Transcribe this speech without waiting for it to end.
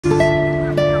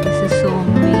This is so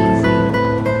amazing.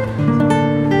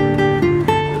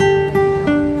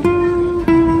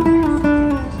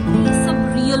 ये सब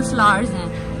real flowers हैं,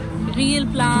 real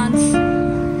plants,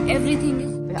 everything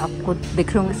is. आपको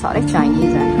दिख रहे होंगे सारे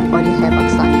चाइनीज हैं और ये है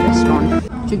पाकिस्तानी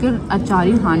रेस्टोरेंट। चिकन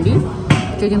अचारी हांडी,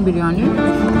 चिकन बिरयानी,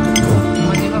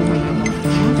 मजे का खाना।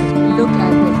 Look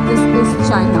at this is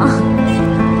China,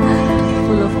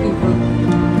 full of people.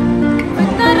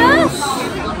 इतना रश,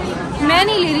 मैं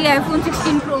नहीं ले रही iPhone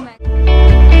 16 Pro Max।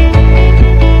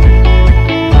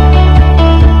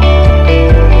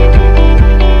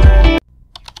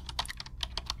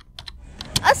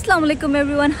 Assalamualaikum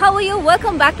everyone, how are you?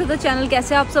 Welcome back to the channel।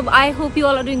 कैसे आप सब? I hope you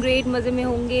all are doing great, मजे में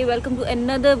होंगे। Welcome to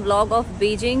another vlog of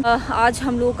Beijing। आज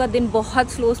हम लोगों का दिन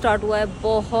बहुत स्लो स्टार्ट हुआ है,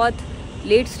 बहुत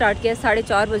लेट स्टार्ट किया है।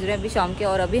 4:30 बज रहे हैं अभी शाम के,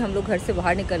 और अभी हम लोग घर से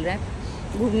बाहर निकल रहे हैं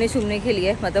घूमने शूमने के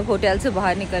लिए, मतलब होटल से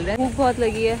बाहर निकल रहे हैं। भूख बहुत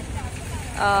लगी है,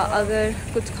 अगर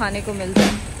कुछ खाने को मिल जाए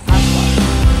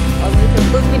और मुझे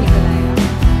कुछ भी निकल आएगा।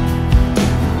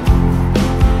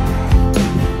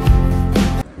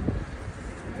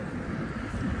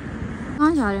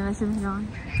 कहाँ जा रहे हैं वैसे मेहरान?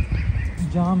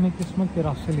 जहाँ मैं किस्मत के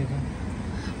रास्ते ले जाऊँ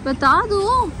बता दो।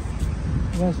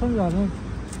 वैसा जा रहे हैं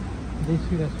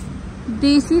देसी रेस्टोरेंट।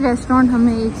 देसी रेस्टोरेंट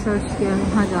हमने एक सर्च किया,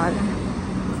 वहाँ जा रहे हैं।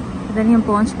 पता नहीं हम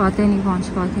पहुँच पाते नहीं पहुँच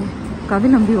पाते। काफ़ी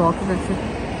लंबी वॉक है वैसे,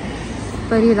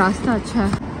 पर ये रास्ता अच्छा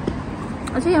है।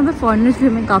 अच्छा, यहाँ पे फॉरेनर्स भी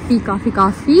हमें काफ़ी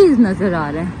नज़र आ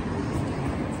रहे हैं।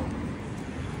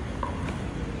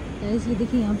 ये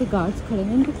देखिए यहाँ पे गार्ड्स खड़े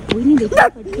हैं, इनको कोई नहीं देख रहा,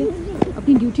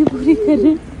 अपनी ड्यूटी पूरी कर रहे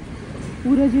हैं।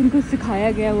 पूरा जो उनको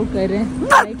सिखाया गया वो कर रहे हैं,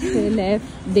 राइट से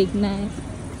लेफ्ट देखना है।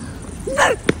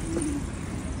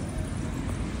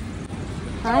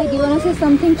 Hi, do you want to say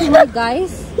something to my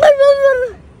guys?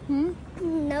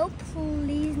 No,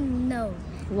 please, no.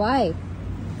 Why?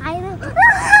 I don't.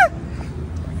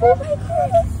 Oh my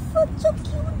god, it's such a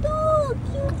cute dog.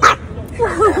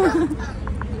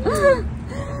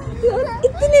 यार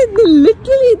इतने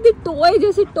लिटरली इतने टॉय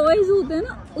जैसे टॉयज होते हैं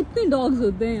ना, उतने डॉग्स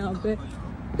होते हैं यहाँ पे,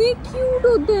 इतने क्यूट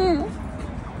होते हैं।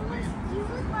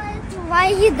 Why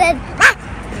are you dead?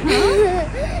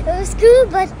 It was cool,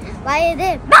 but why are you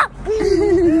dead?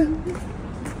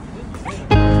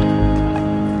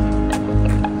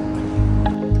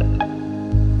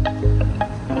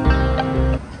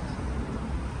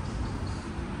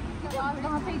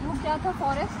 वहाँ पे वो क्या था,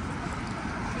 फॉरेस्ट?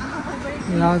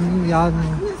 याद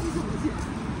नहीं।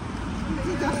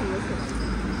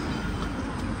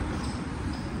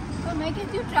 तो मैं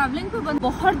कहती हूँ ट्रैवलिंग पे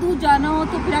बहुत दूर जाना हो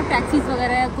तो फिर आप टैक्सीज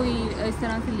वगैरह कोई इस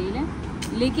तरह से ले लें,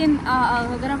 लेकिन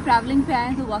अगर आप ट्रैवलिंग पे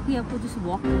आए तो वाकई आपको जैसे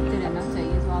वॉक करते रहना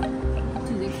चाहिए, तो आप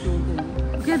चीज़ें एक्सप्लोर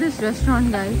करिए। क्या दिस रेस्टोरेंट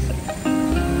गाइस,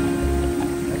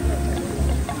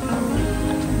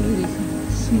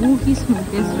 स्मोकी इस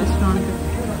रेस्टोरेंट पे।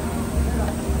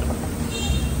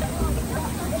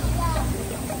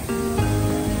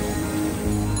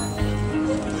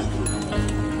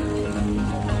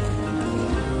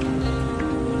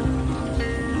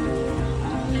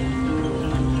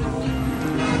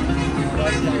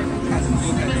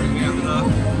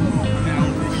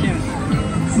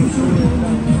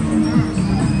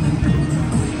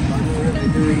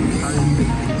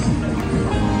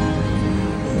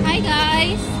 Hi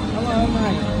guys. Hello,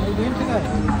 Mike. How are you doing today?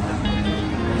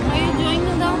 Are you enjoying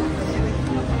the dance?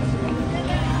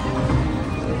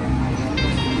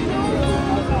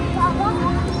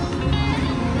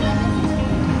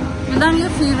 Madam,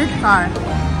 your favorite car?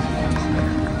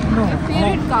 No.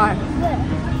 Favorite car?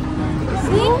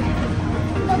 See?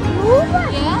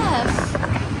 Yes.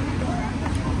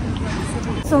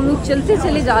 तो हम लोग चलते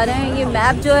चले जा रहे हैं। ये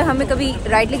मैप जो है हमें कभी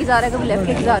राइट लेके जा रहा है, कभी लेफ्ट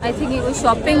लेके जा रहा है। आई थिंक ये कोई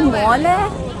शॉपिंग मॉल है।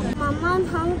 Mama, I'm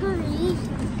hungry.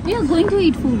 We are going to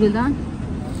eat food, Vildan.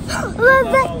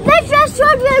 Which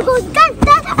restaurant we are going?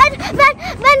 And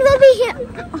when will be here?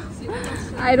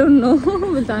 I don't know.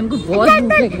 Vildan को बहुत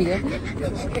भूख लग रही है।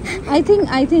 I think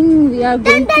we are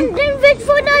going. Then which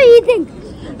food are you eating?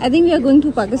 I think we are going to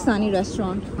Pakistani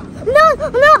restaurant. No,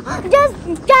 just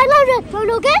China restaurant,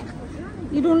 okay?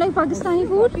 You don't like Pakistani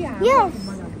food? Yes.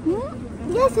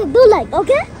 Yes, I do like.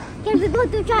 Okay? Can we go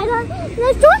to China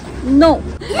restaurant? No.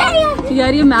 Yeah.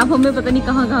 यार ये map हमें पता नहीं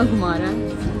कहाँ घुमा रहा है।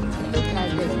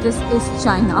 This is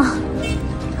China,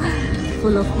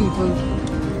 full of people.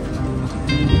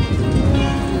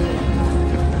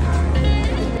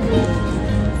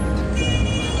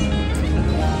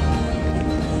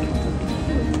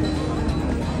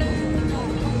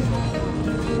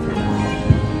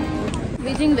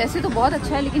 Beijing वैसे तो बहुत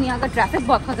अच्छा है, लेकिन यहाँ का ट्रैफिक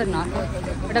बहुत खतरनाक है।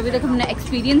 बट अभी तक हमने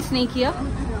एक्सपीरियंस नहीं किया,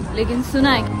 लेकिन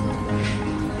सुना है।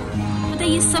 पता है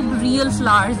ये सब रियल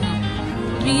फ्लावर्स हैं,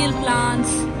 real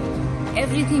plants,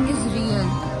 Everything is real.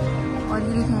 और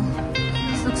ये देखें,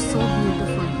 this looks so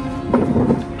beautiful.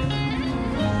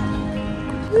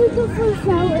 Beautiful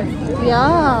flowers.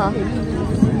 Yeah.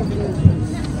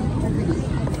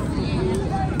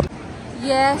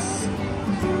 Yes.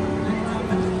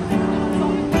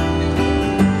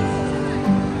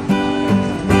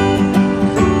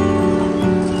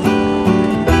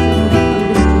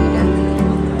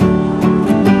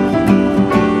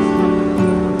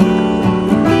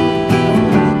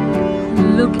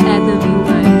 Look at the view,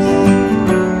 guys.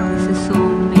 This is so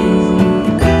amazing.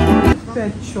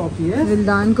 Pet shop, yes.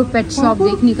 विल्दान को पेट शॉप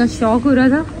देखने का शौक हो रहा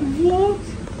था.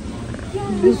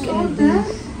 Look at this.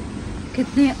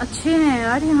 कितने अच्छे हैं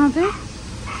यार यहाँ पे.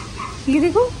 ये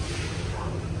देखो.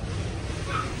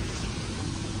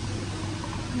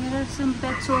 There are some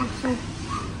pets also.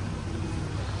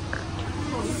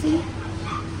 See,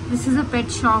 this is a pet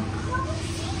shop.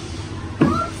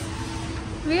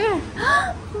 Where?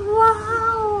 Wow.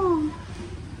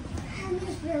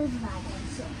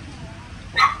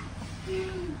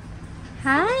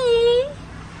 Hi.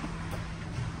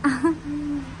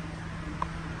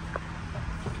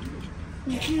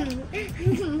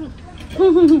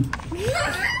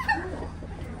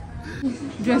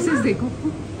 Dresses देखो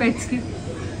पेट्स की.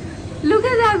 Look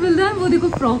at that विल्दान. वो देखो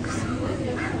फ्रॉक्स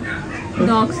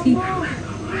डॉग्स की.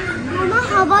 Mama,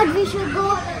 how about we should go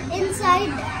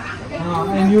inside?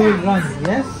 And you will run,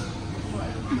 yes?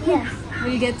 Yes.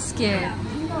 We'll get scared.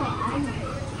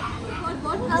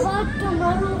 How about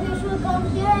tomorrow we should come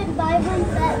here and buy one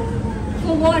pet?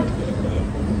 For what?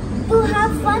 To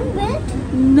have fun with?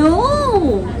 No.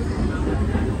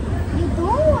 You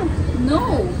don't. No.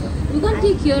 We can't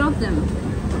take care of them.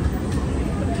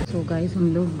 So guys, हम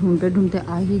लोग ढूंढते ढूंढते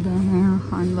आ ही गए हैं यहाँ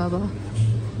खान बाबा.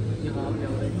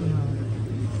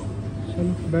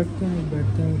 चलो बैठते हैं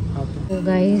खाते हैं. तो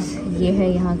गाइस ये है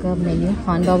यहाँ का मेन्यू.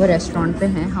 खान बाबा रेस्टोरेंट पे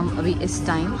हैं हम अभी इस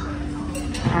टाइम.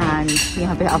 एंड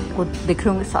यहाँ पे आपको दिख रहे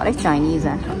होंगे सारे चाइनीज़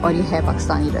हैं. और ये है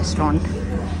पाकिस्तानी रेस्टोरेंट.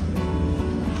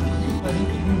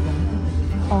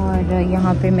 और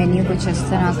यहाँ पे मेन्यू कुछ इस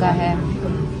तरह का है.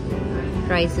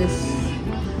 Prices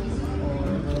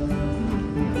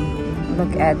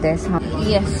look at this. हाँ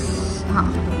यस. हाँ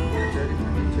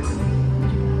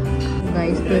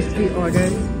guys first we order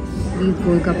please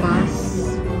golgappas.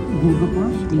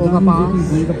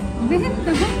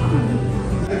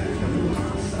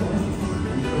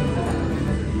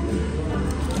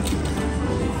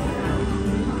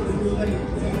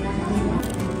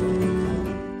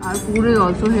 Our food is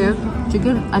also here.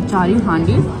 Chicken achari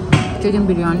handi, chicken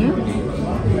biryani,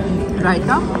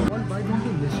 raita.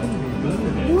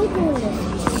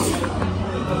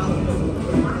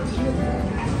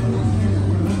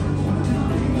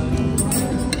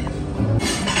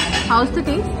 How's the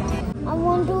taste? I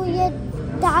want to eat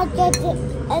that, get it,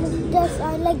 and just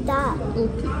I like that.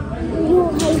 Okay. You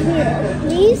help me,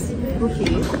 please.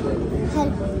 Okay.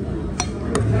 Help.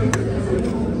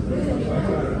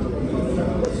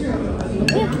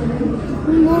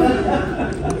 More.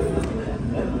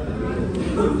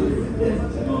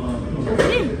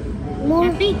 More.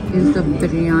 Is the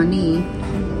biryani.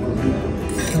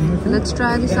 Let's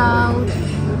try this out.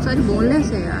 Sorry, boneless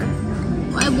है यार.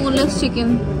 Why boneless chicken?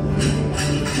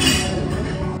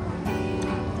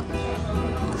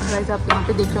 Guys, आप यहाँ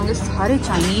पे देख रहे होंगे सारे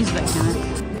Chinese बैठे हैं.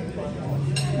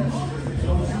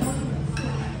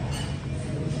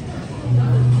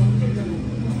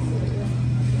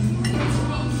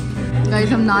 गाइस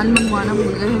हम नान मंगवाना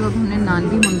भूल गए. अब हमने नान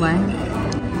भी मंगवाए हैं.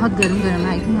 बहुत गर्म गर्म है.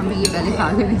 आई थिंक हमें ये पहले खा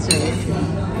लेनी चाहिए.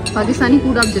 पाकिस्तानी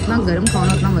फूड आप जितना गर्म खाओ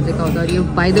ना उतना मज़े का होता है. और ये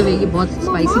बाय द वे ये बहुत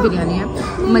स्पाइसी बिरयानी है.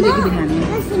 मज़े की बिरयानी है.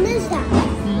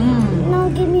 Now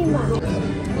give me one.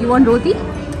 You want roti?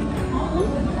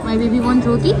 My baby want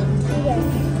roti? Yes.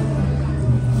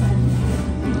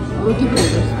 Roti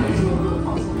flavors.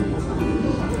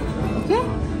 Okay?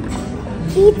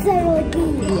 Pizza roti.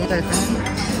 ये करते हैं.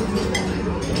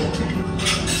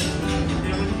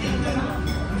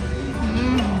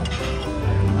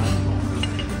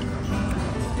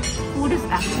 Food is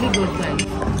actually good, guys.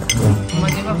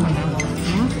 मज़े का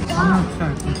खाना.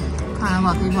 खाना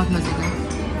वाकई बहुत मज़े का है.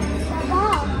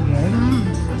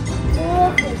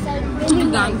 मुझे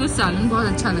दाल का सालन बहुत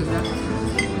अच्छा लग रहा है.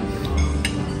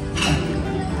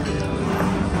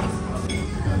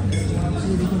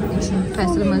 ये देखो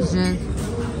फैसल मस्जिद,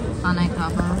 खाना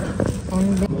खाबा,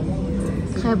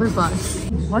 खैबर पास.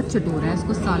 बहुत चटोरा है.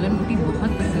 इसको सालन रोटी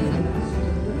बहुत पसंद है.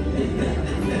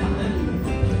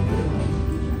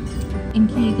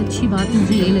 इनकी एक अच्छी बात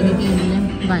मुझे ये लगी कि इन्होंने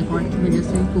बाइकआउट की वजह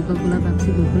से कोका कोला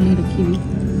पेप्सी बिल्कुल नहीं रखी हुई.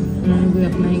 उन्होंने कोई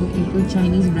अपना एक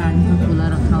चाइनीज़ ब्रांड का खोला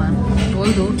रखा हुआ है। ऑल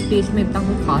दो टेस्ट में इतना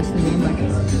कुछ खास नहीं है, बट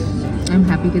आई एम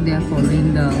हैप्पी कि they are following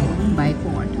the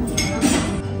boycott.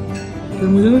 तो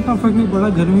मुझे भी इतना फर्क नहीं पड़ा,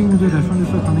 घर में मुझे रेस्टोरेंट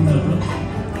से खाना ही मिलता।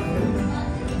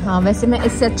 हाँ वैसे मैं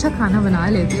इससे अच्छा खाना बना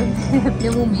लेती हूँ अपने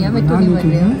मुँह मियाँ में तो नहीं बन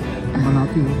रहे हो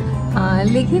बनाती हूँ।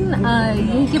 लेकिन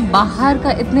ये कि बाहर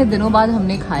का इतने दिनों बाद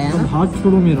हमने खाया ना। हाथ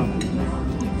छोड़ो मेरा,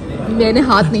 मैंने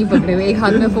हाथ नहीं पकड़े हुए, एक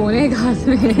हाथ में फ़ोन है, एक हाथ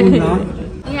में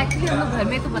एक्चुअली हम लोग घर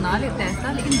में तो बना लेते हैं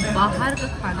ऐसा, लेकिन बाहर का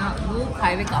खाना वो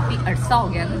खाए हुए काफ़ी अरसा हो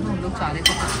गया था। तो हम लोग चाह रहे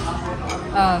थे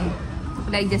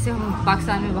लाइक जैसे हम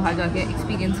पाकिस्तान में बाहर जाके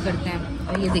एक्सपीरियंस करते हैं।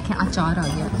 और ये देखें अचार आ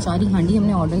गया, अचारी हांडी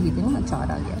हमने ऑर्डर की थी ना,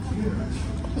 अचार आ गया।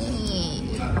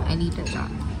 आई नीड अचार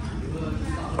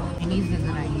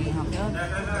नजर आएंगे यहाँ पे। और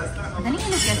पता नहीं ये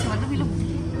लोग कैसे, मतलब ये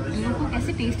लोग को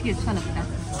कैसे टेस्ट ही अच्छा लगता है।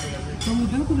 तो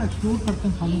मुझे कुछ एक्सप्लोर करते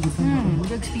हैं खाने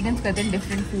जो एक्सपीरियंस करते हैं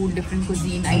different food, different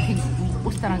cuisine, I think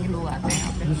उस तरह के लोग आते हैं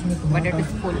यहाँ पे। But it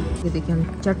is full. ये देखिए हम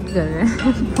चट कर रहे हैं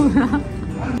पूरा।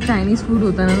 चाइनीज़ फूड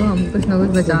होता है ना तो हम कुछ ना कुछ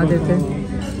बचा देते हैं,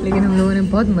 लेकिन हम लोगों ने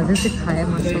बहुत मज़े से खाया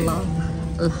माशाल्लाह,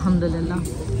 अल्हम्दुलिल्लाह,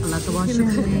 अल्लाह का बहुत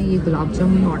शुक्र है। ये गुलाब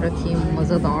जामुन ऑर्डर किए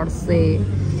मज़ेदार से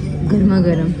गर्मा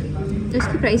गर्म। तो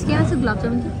इसकी प्राइस क्या है सर गुलाब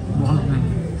जामुन की?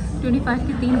 25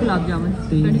 के 3 गुलाब जामुन,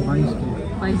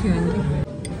 25 yuan के।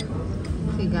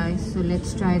 Okay guys, so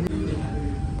let's try this.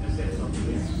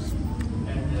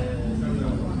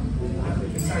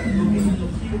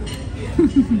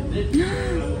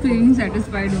 Feeling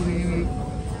satisfied हो गई मेरी।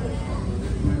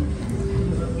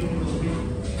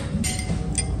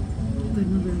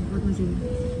 बहुत मजे में।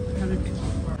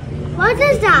 What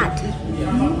is that?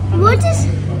 What is?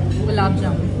 Gulab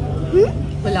jamun.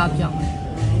 Gulab jamun.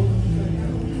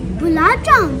 Gulab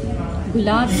Jam.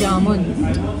 Gulab jamun.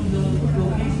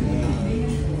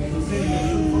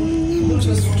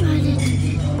 Just try it.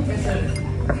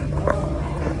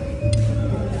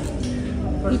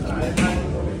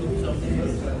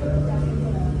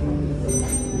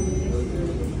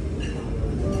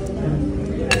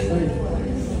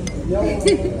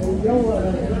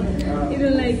 You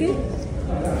don't like it?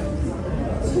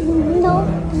 No.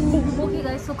 Okay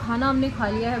guys, तो खाना हमने खा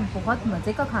लिया है। बहुत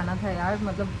मज़े का खाना था यार,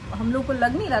 मतलब हम लोग को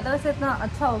लग नहीं रहा था वैसे इतना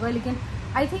अच्छा होगा, लेकिन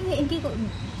आई थिंक इनकी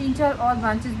 3-4 और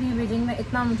ब्रांचेस भी हैं बीजिंग में।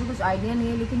 इतना मुझे कुछ आइडिया नहीं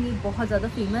है, लेकिन ये बहुत ज़्यादा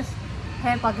फेमस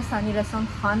है पाकिस्तानी रेस्टोरेंट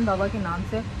खान बाबा के नाम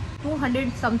से।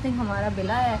 200 समथिंग हमारा बिल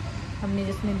आया है हमने,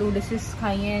 जिसमें 2 डिशेस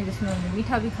खाई हैं, जिसमें हमने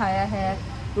मीठा भी खाया है,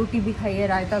 रोटी भी खाई है,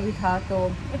 रायता भी था। तो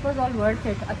it was all worth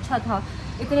it, अच्छा था।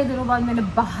 इतने दिनों बाद मैंने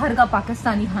बाहर का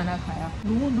पाकिस्तानी खाना खाया।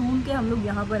 ढूंढ के हम लोग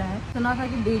यहाँ पर आए। सुना था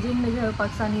कि बीजिंग में जो है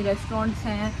पाकिस्तानी रेस्टोरेंट्स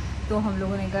हैं, तो हम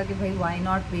लोगों ने कहा कि भाई वाई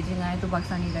नॉट, बीजिंग आए तो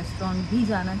पाकिस्तानी रेस्टोरेंट भी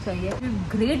जाना चाहिए। फिर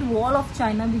ग्रेट वॉल ऑफ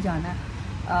चाइना भी जाना है।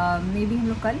 मे बी हम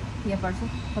लोग कल या परसों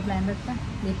का प्लान रखते हैं,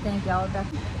 देखते हैं क्या होता है।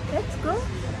 Let's go.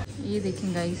 ये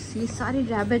देखें गाइस, ये सारे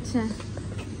रैबिट्स हैं,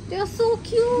 they are so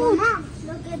cute. Mama,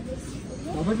 look at this.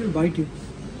 Baba will bite you.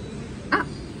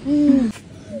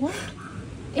 What?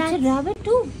 It's a rabbit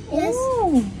too? Yes.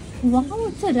 Oh, wow,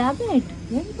 it's a rabbit.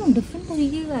 यार ये तो डिफरेंट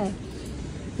तरीके का है।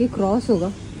 ये क्रॉस होगा।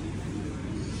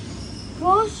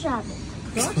 Cross rabbit.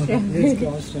 Yes,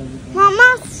 cross rabbit. Mama,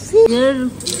 see. Rare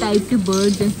type के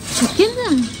birds हैं, चिकन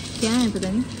हैं, क्या है पता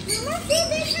नहीं। Mama, see,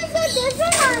 this is a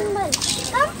different animal.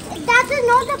 That is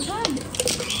not a bird.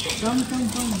 Come.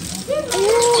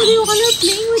 Oh, they all are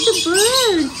playing with the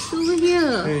birds over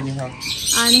here.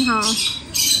 Anyhow.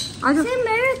 See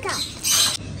America.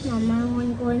 Mama, I want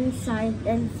to go inside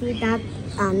and see that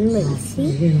animal. See?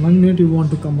 In 1 minute you want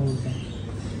to come out.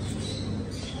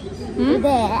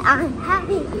 There, I'm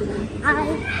happy. I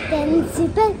can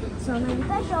sit it. So many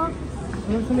special.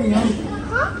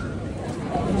 Huh?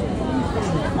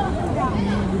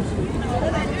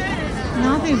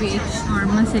 यहाँ पे भी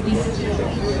normal city,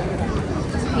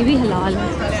 ये भी हलाल है।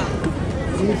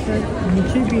 ये शायद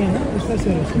नीचे भी है ना, उसका से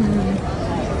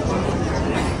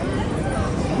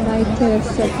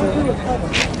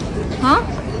हाँ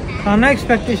खाना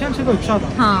एक्सपेक्टेशन से तो अच्छा था।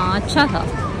 हाँ अच्छा था।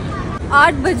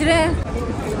 8 बज रहे हैं।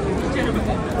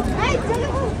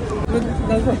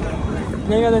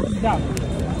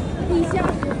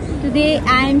 Today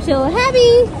I am so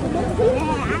happy.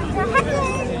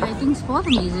 Lightings बहुत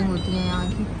amazing होती हैं यहाँ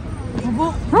की।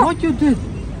 What you did?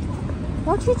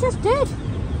 What you just did?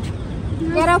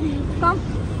 Get up, come,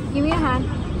 give me a hand.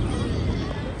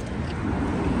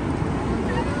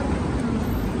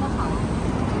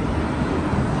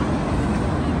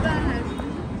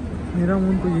 मेरा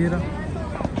मुंह तो ये रहा।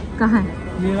 कहाँ है?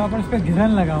 ये रहा, पर इस पे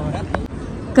घिरन लगा हुआ है।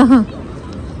 कहाँ?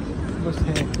 बस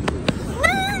है।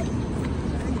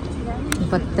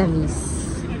 बदतमीज।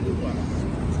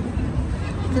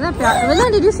 कितना प्यार।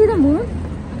 Well, did you see the moon?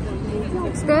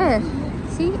 It's there.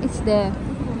 See, it's there.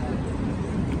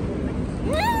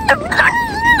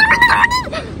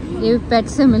 ये पेट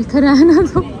से मिलकर आया ना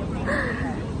तो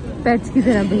पेट्स की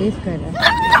तरह बिहेव कर रहा है।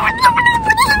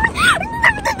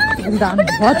 दान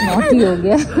बहुत नॉटी हो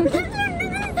गया।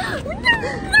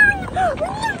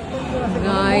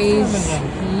 Guys,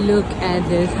 look at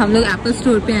this. हम लोग एप्पल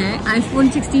स्टोर पे आए हैं iPhone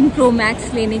 16 Pro Max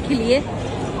लेने के लिए।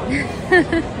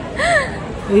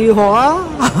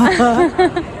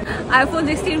 iPhone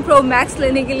 16 Pro Max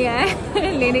लेने के लिए आए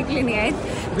लेने के लिए नहीं आए,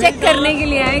 चेक करने के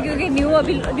लिए आए क्योंकि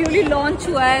न्यूली लॉन्च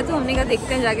हुआ है तो हमने कहा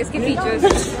देखते हैं जाके इसके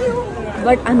फीचर्स।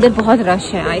 बट अंदर बहुत रश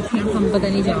है। आई थिंक हम पता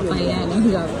नहीं जा पाएंगे या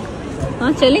नहीं जा पाएंगे।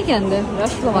 हाँ चले क्या अंदर?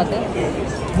 रश बहुत है।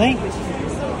 नहीं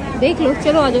देख लो,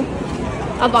 चलो आ जाओ।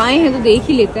 अब आए हैं तो देख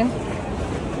ही लेते हैं,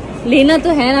 लेना तो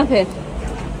है ना फिर।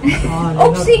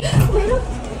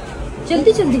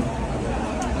 जल्दी जल्दी।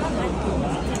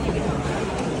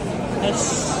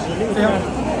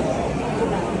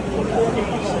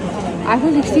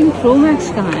 iPhone 16 Pro Max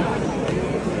कहाँ है?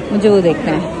 मुझे वो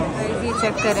देखना है। ये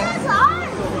चेक करें।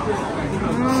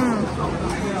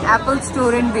 Apple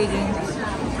store in Beijing.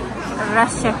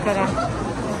 Rush check करें।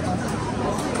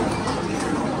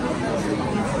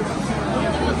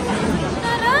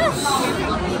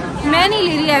 मैं नहीं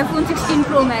ले रही iPhone 16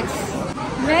 Pro Max,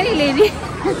 मैं नहीं ले रही।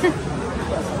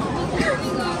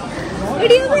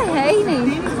 वीडियो में है ही नहीं।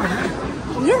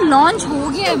 ये लॉन्च हो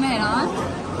गया है मेहरान,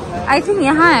 आई थिंक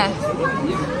यहाँ है।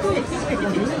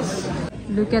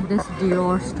 Look at this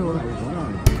Dior store.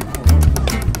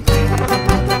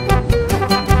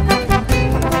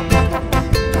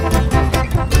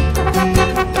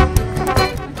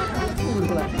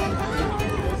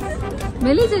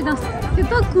 मिली चाहिए,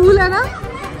 कितना कूल है ना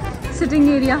sitting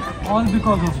area. All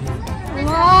because of you.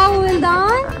 Wow, well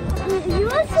done. You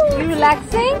also. You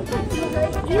relaxing?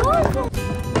 You also.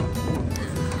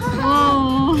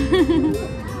 Oh.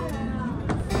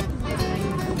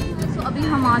 So अभी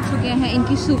हम आ चुके हैं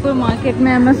इनकी सुपरमार्केट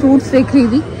में। मैं फ्रूट्स देख रही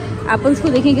थी। एप्पल्स को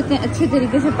देखें कितने अच्छे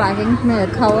तरीके से पैकिंग में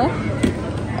रखा हुआ है।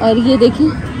 और ये देखें,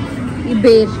 ये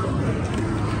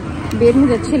बेर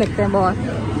मुझे अच्छे लगते हैं बहुत।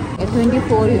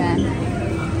 24 yuan।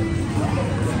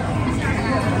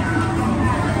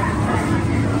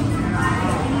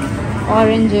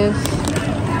 ऑरेंजेस।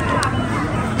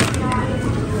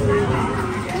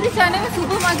 चाइना में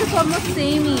सुपरमार्केट ऑलमोस्ट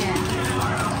सेम ही है,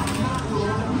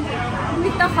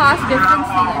 इतना खास डिफरेंस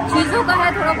नहीं है। चीज़ों का है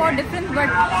थोड़ा बहुत डिफरेंस बट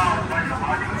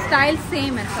स्टाइल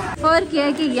सेम है सब। फर्क यह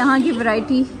है कि यहाँ की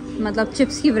वैरायटी मतलब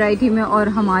चिप्स की वैरायटी में और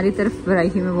हमारी तरफ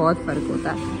वैरायटी में बहुत फ़र्क होता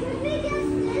है।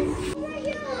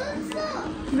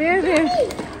 Where?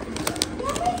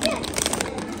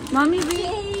 मम्मी भी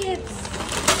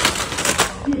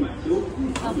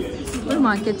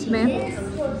सुपरमार्केट्स में,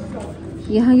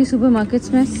 यहाँ की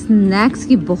सुपरमार्केट्स में स्नैक्स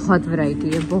की बहुत वैरायटी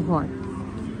है, बहुत।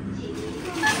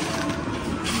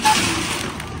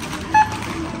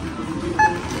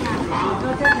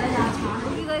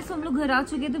 हम लोग घर आ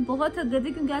चुके थे, बहुत थक गए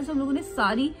थे क्योंकि आज हम लोगों ने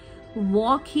सारी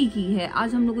वॉक ही की है।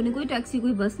 आज हम लोगों ने कोई टैक्सी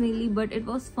कोई बस नहीं ली, but it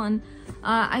was fun.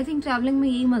 I think travelling में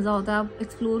यही मजा होता है, आप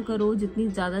एक्सप्लोर करो जितनी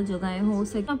ज्यादा जगहें हो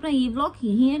सके। अपना ये व्लॉग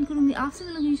यही एंड करूंगी। आपसे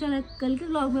मिलूंगी इंशाल्लाह कल के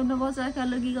व्लॉग में। अपना बहुत सारा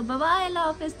ख्याल रखिएगा। बाय बाय, अल्लाह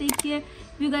हाफिज़, take care.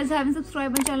 If you guys haven't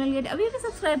subscribe my channel yet, अभी भी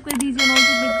सब्सक्राइब कर दीजिए and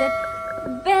also click that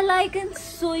bell icon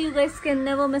so you guys can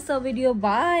never miss a video.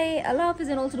 Bye, Allah Hafiz,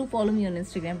 and also do follow me on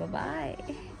Instagram. Bye bye.